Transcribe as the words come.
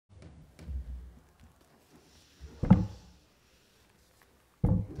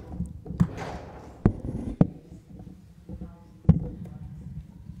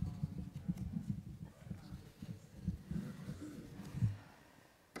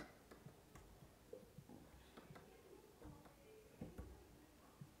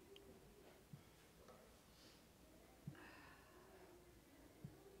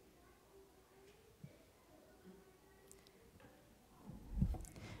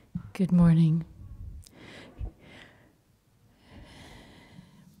Good morning.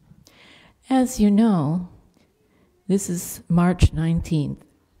 As you know, this is March 19th.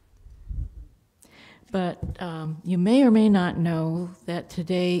 But you may or may not know that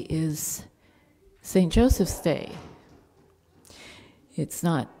today is St. Joseph's Day. It's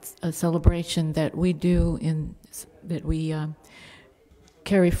not a celebration that we do that we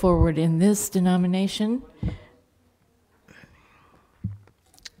carry forward in this denomination.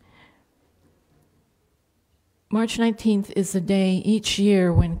 March 19th is the day each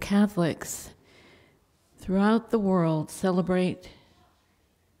year when Catholics throughout the world celebrate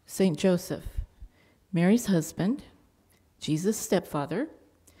St. Joseph, Mary's husband, Jesus' stepfather,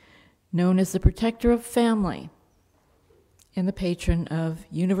 known as the protector of family and the patron of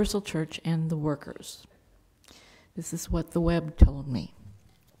Universal Church and the workers. This is what the web told me.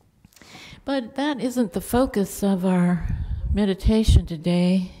 But that isn't the focus of our meditation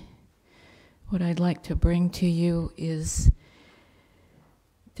today. What I'd like to bring to you is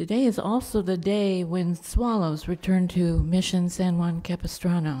today is also the day when swallows return to Mission San Juan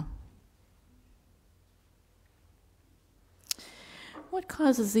Capistrano. What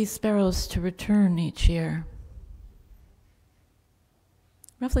causes these sparrows to return each year?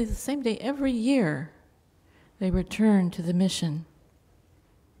 Roughly the same day every year, they return to the mission.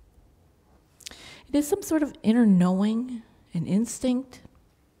 It is some sort of inner knowing, an instinct.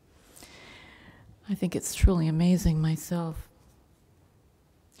 I think it's truly amazing myself.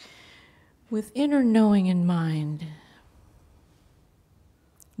 With inner knowing in mind,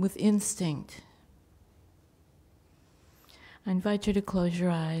 with instinct, I invite you to close your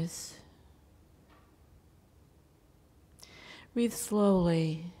eyes. Breathe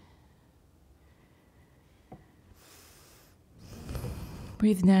slowly.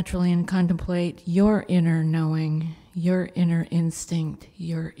 Breathe naturally and contemplate your inner knowing, your inner instinct,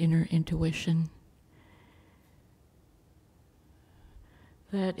 your inner intuition.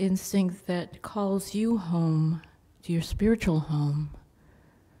 That instinct that calls you home, to your spiritual home.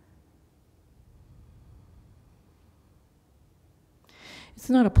 It's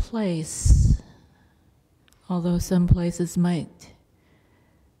not a place, although some places might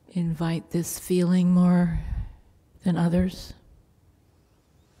invite this feeling more than others.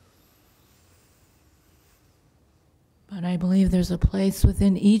 But I believe there's a place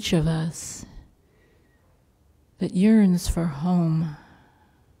within each of us that yearns for home.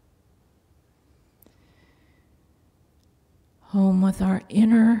 Home with our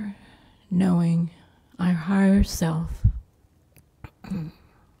inner knowing, our higher self.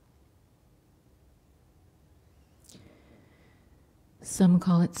 Some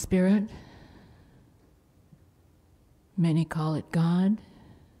call it spirit. Many call it God.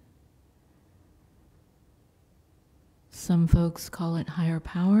 Some folks call it higher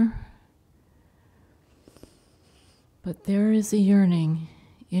power. But there is a yearning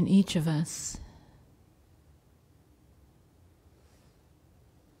in each of us.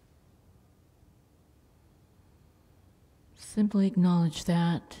 Simply acknowledge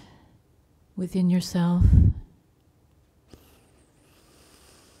that within yourself.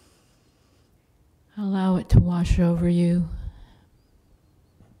 Allow it to wash over you.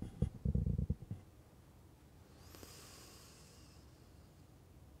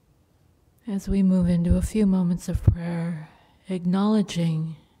 As we move into a few moments of prayer,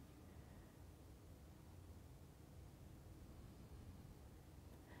 acknowledging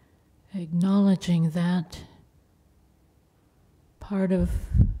that part of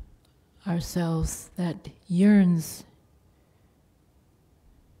ourselves that yearns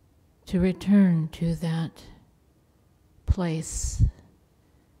to return to that place,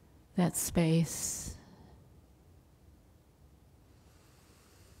 that space.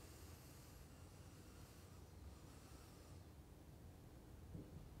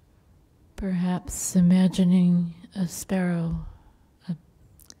 Perhaps imagining a sparrow,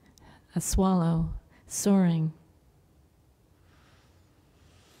 a swallow soaring,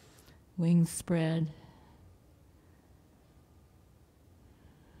 wings spread,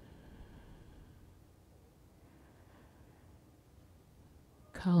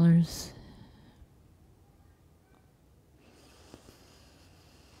 colors,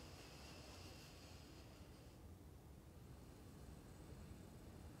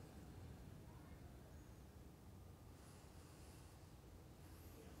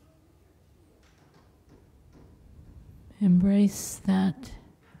 embrace that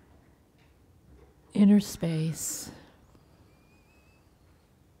inner space.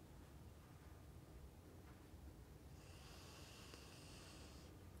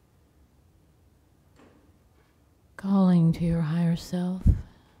 Calling to your higher self.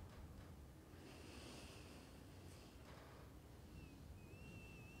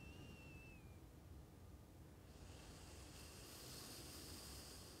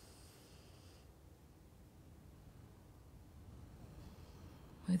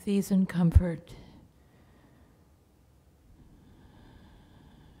 with ease and comfort,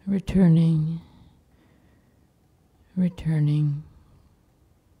 returning.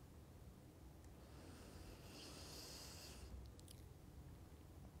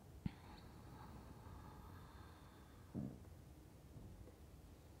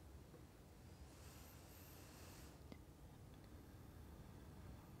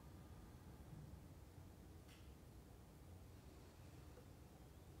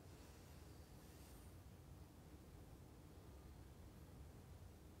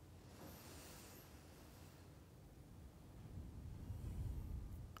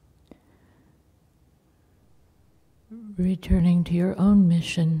 Returning to your own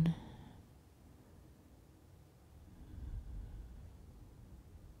mission.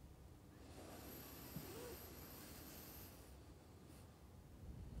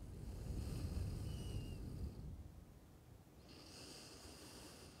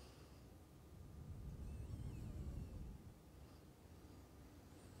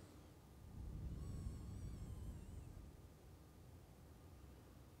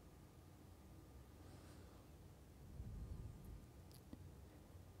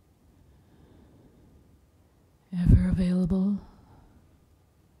 Ever available,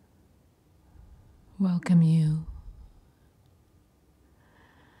 welcome you.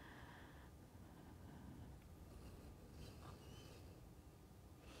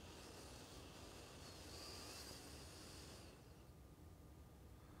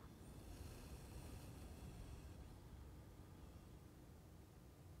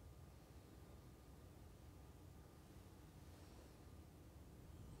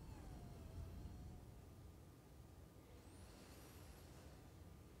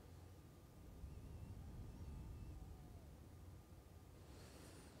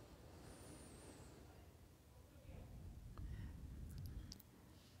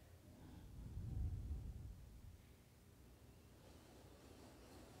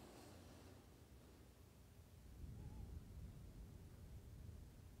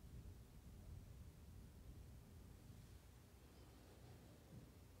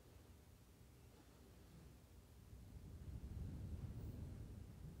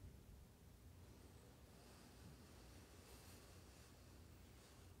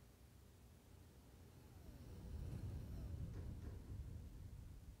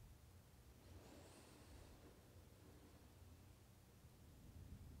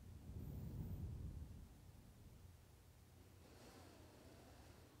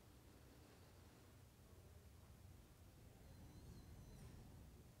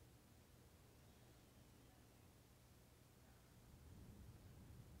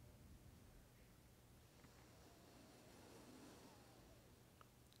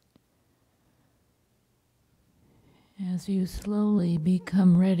 As you slowly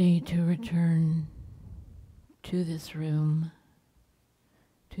become ready to return to this room,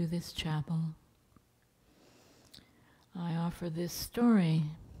 to this chapel, I offer this story.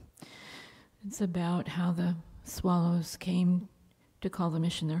 It's about how the swallows came to call the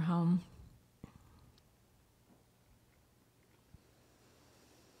mission their home.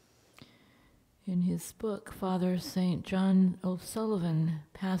 In his book, Father St. John O'Sullivan,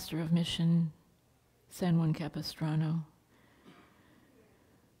 pastor of Mission San Juan Capistrano,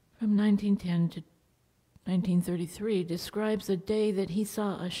 from 1910 to 1933, describes a day that he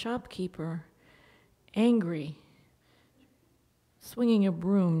saw a shopkeeper, angry, swinging a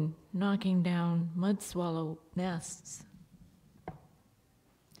broom, knocking down mud swallow nests.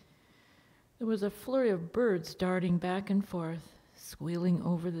 There was a flurry of birds darting back and forth, squealing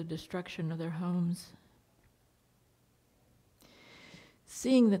over the destruction of their homes.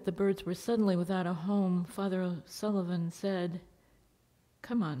 Seeing that the birds were suddenly without a home, Father O'Sullivan said,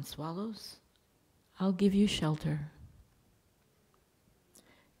 "Come on, swallows, I'll give you shelter.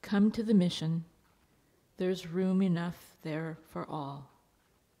 Come to the mission. There's room enough there for all."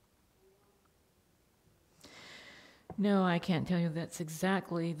 No, I can't tell you that's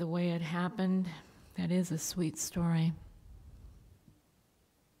exactly the way it happened. That is a sweet story.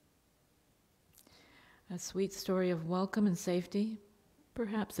 A sweet story of welcome and safety.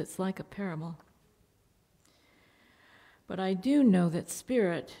 Perhaps it's like a parable. But I do know that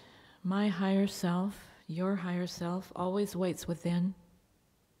Spirit, my higher self, your higher self, always waits within.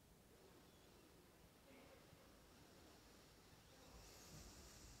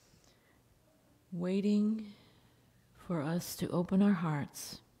 Waiting for us to open our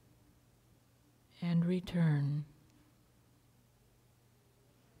hearts and return,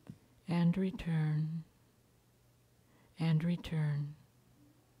 and return, and return.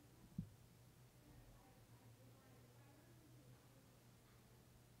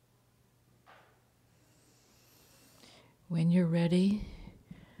 When you're ready,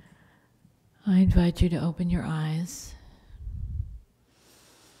 I invite you to open your eyes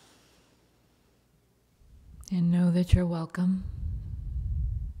and know that you're welcome.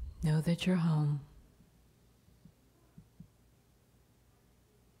 Know that you're home.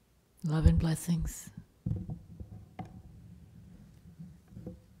 Love and blessings.